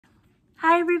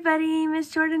Hi everybody,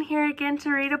 Miss Jordan here again to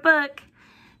read a book.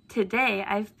 Today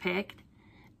I've picked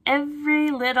Every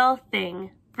Little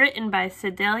Thing, written by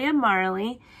Cedella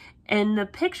Marley, and the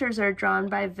pictures are drawn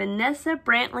by Vanessa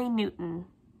Brantley-Newton.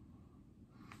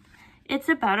 It's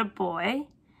about a boy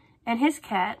and his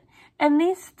cat and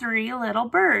these three little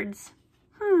birds.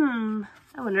 I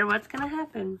wonder what's gonna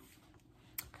happen.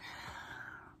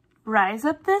 Rise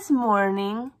up this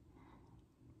morning,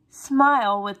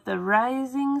 smile with the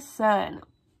rising sun.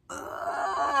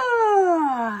 That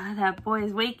boy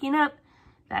is waking up.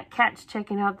 That cat's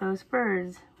checking out those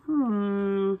birds.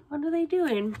 What are they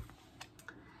doing?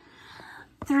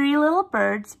 Three little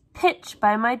birds pitch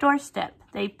by my doorstep.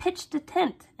 They pitched a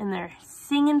tent and they're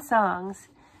singing songs.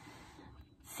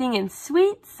 Singing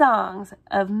sweet songs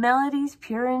of melodies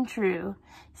pure and true,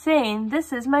 saying,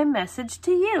 "This is my message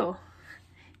to you."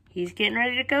 He's getting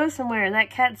ready to go somewhere, and that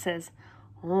cat says,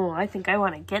 "Oh, I think I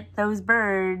want to get those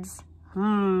birds."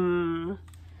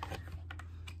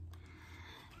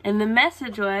 And the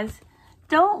message was,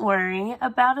 don't worry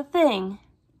about a thing,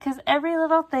 because every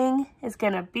little thing is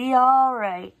going to be all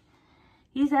right.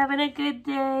 He's having a good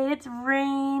day. It's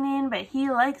raining, but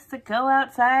he likes to go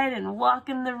outside and walk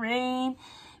in the rain,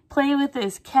 play with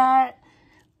his cat.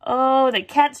 Oh, the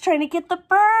cat's trying to get the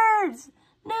birds.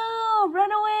 No,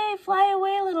 run away, fly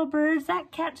away, little birds.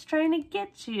 That cat's trying to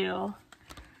get you.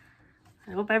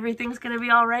 I hope everything's going to be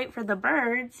all right for the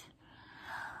birds.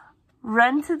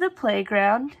 Run to the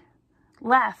playground,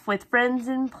 laugh with friends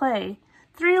and play.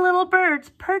 Three little birds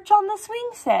perch on the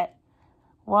swing set.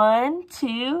 1,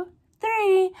 2,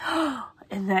 3.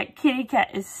 And that kitty cat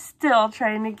is still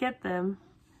trying to get them.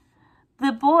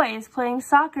 The boy is playing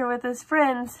soccer with his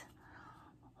friends.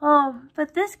 Oh,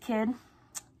 but this kid,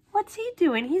 what's he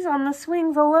doing? He's on the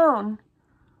swings alone.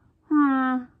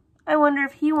 I wonder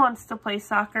if he wants to play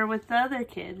soccer with the other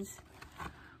kids.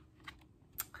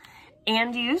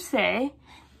 And you say,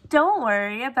 don't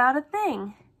worry about a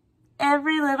thing.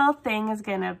 Every little thing is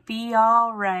gonna be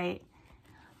all right.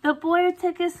 The boy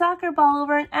took his soccer ball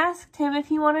over and asked him if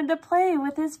he wanted to play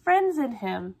with his friends and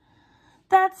him.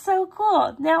 That's so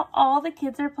cool. Now all the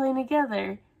kids are playing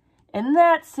together. And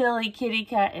that silly kitty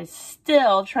cat is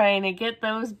still trying to get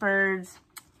those birds.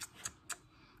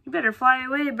 You better fly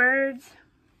away, birds.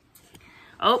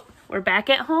 Oh, we're back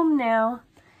at home now.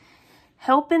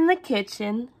 Help in the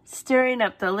kitchen, stirring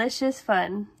up delicious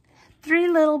fun. Three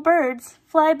little birds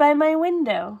fly by my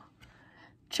window.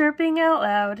 Chirping out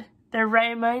loud, they're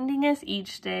reminding us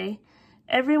each day.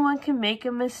 Everyone can make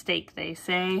a mistake, they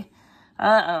say.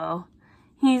 Uh-oh.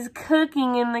 He's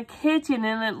cooking in the kitchen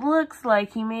and it looks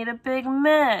like he made a big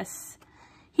mess.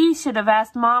 He should have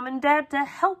asked Mom and Dad to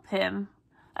help him.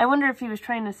 I wonder if he was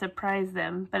trying to surprise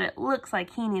them, but it looks like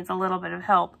he needs a little bit of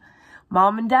help.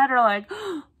 Mom and Dad are like,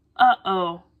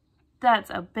 uh-oh, that's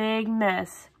a big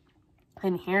mess.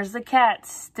 And here's the cat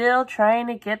still trying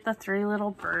to get the three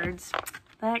little birds.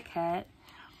 That cat.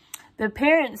 The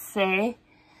parents say,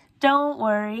 don't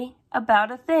worry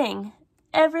about a thing.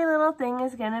 Every little thing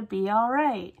is going to be all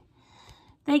right.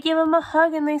 They give him a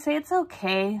hug and they say, it's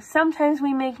okay. Sometimes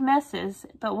we make messes,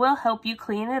 but we'll help you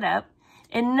clean it up.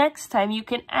 And next time you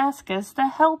can ask us to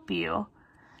help you.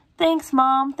 Thanks,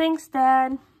 Mom. Thanks,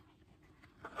 Dad.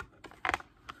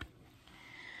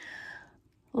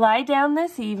 Lie down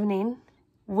this evening.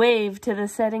 Wave to the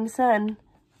setting sun.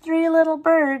 Three little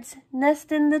birds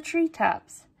nest in the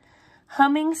treetops.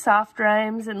 Humming soft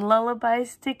rhymes and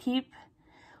lullabies to keep.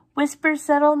 Whisper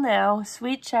settle now,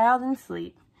 sweet child, and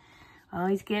sleep. Oh,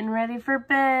 he's getting ready for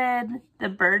bed. The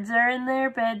birds are in their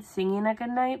bed singing a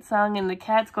goodnight song, and the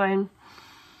cat's going,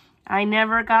 I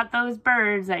never got those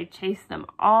birds. I chased them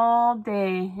all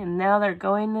day, and now they're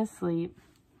going to sleep.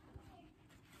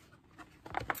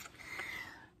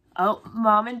 Oh,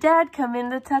 Mom and Dad come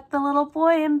in to tuck the little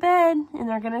boy in bed, and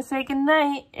they're going to say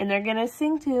goodnight, and they're going to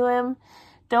sing to him,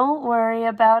 don't worry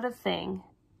about a thing.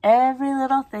 Every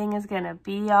little thing is going to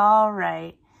be all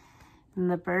right. And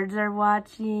the birds are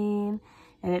watching,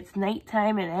 and it's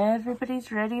nighttime, and everybody's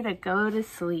ready to go to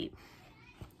sleep.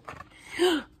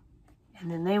 And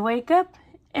then they wake up.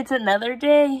 It's another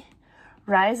day.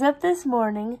 Rise up this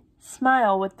morning,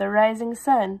 smile with the rising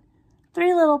sun.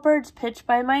 Three little birds pitch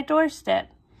by my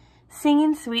doorstep,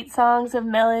 singing sweet songs of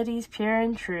melodies pure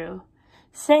and true,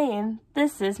 saying,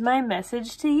 this is my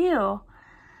message to you.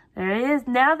 There it is.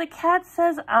 Now the cat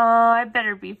says, oh, I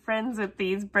better be friends with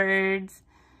these birds.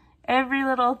 Every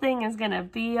little thing is going to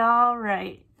be all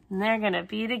right, and they're going to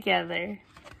be together.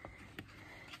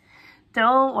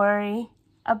 Don't worry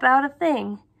about a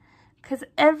thing, because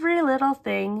every little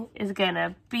thing is going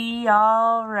to be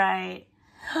all right.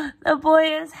 The boy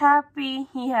is happy.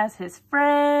 He has his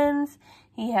friends.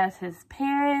 He has his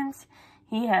parents.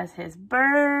 He has his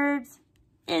birds.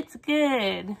 It's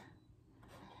good.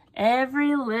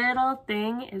 Every little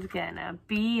thing is gonna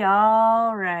be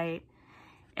all right.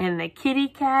 And the kitty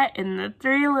cat and the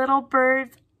 3 little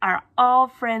birds are all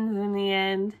friends in the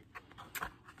end.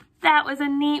 That was a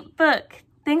neat book.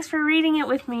 Thanks for reading it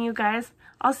with me, you guys.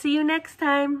 I'll see you next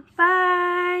time.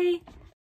 Bye!